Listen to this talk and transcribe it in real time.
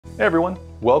Hey everyone,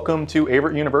 welcome to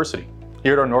Averett University.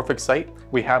 Here at our Norfolk site,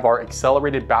 we have our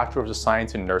Accelerated Bachelor of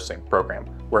Science in Nursing program,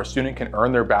 where a student can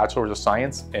earn their Bachelor of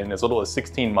Science in as little as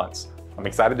 16 months. I'm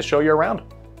excited to show you around.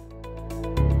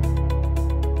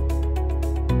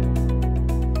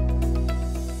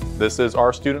 This is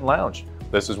our student lounge.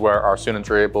 This is where our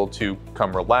students are able to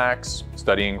come relax,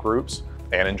 study in groups,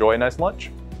 and enjoy a nice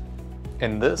lunch.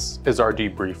 And this is our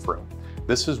debrief room.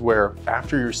 This is where,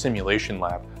 after your simulation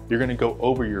lab, you're going to go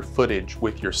over your footage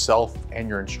with yourself and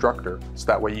your instructor, so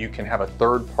that way you can have a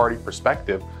third-party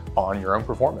perspective on your own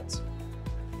performance.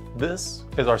 This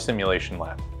is our simulation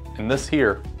lab, and this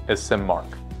here is Sim Mark.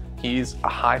 He's a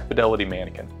high-fidelity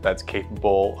mannequin that's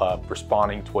capable of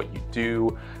responding to what you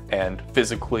do and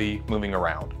physically moving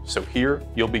around. So here,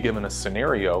 you'll be given a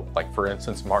scenario, like for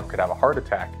instance, Mark could have a heart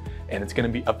attack, and it's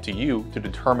going to be up to you to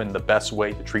determine the best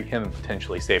way to treat him and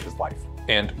potentially save his life.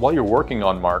 And while you're working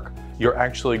on Mark, you're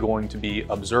actually going to be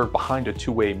observed behind a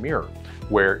two-way mirror,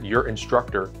 where your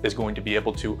instructor is going to be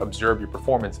able to observe your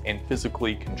performance and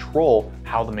physically control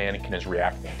how the mannequin is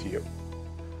reacting to you.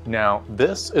 Now,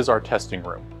 this is our testing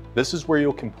room. This is where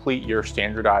you'll complete your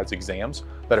standardized exams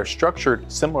that are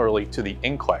structured similarly to the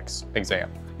NCLEX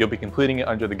exam. You'll be completing it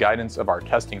under the guidance of our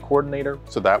testing coordinator,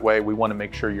 so that way we want to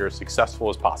make sure you're as successful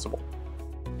as possible.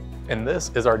 And this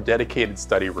is our dedicated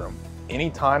study room.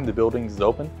 Anytime the building is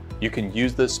open, you can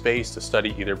use this space to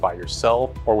study either by yourself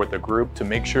or with a group to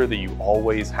make sure that you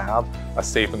always have a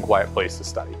safe and quiet place to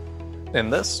study.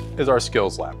 And this is our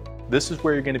skills lab. This is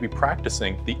where you're going to be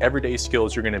practicing the everyday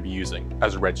skills you're going to be using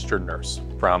as a registered nurse.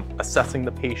 From assessing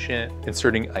the patient,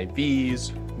 inserting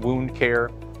IVs, wound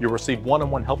care. You'll receive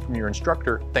one-on-one help from your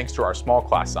instructor thanks to our small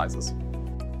class sizes.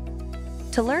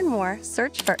 To learn more,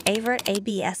 search for Averett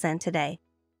ABSN today.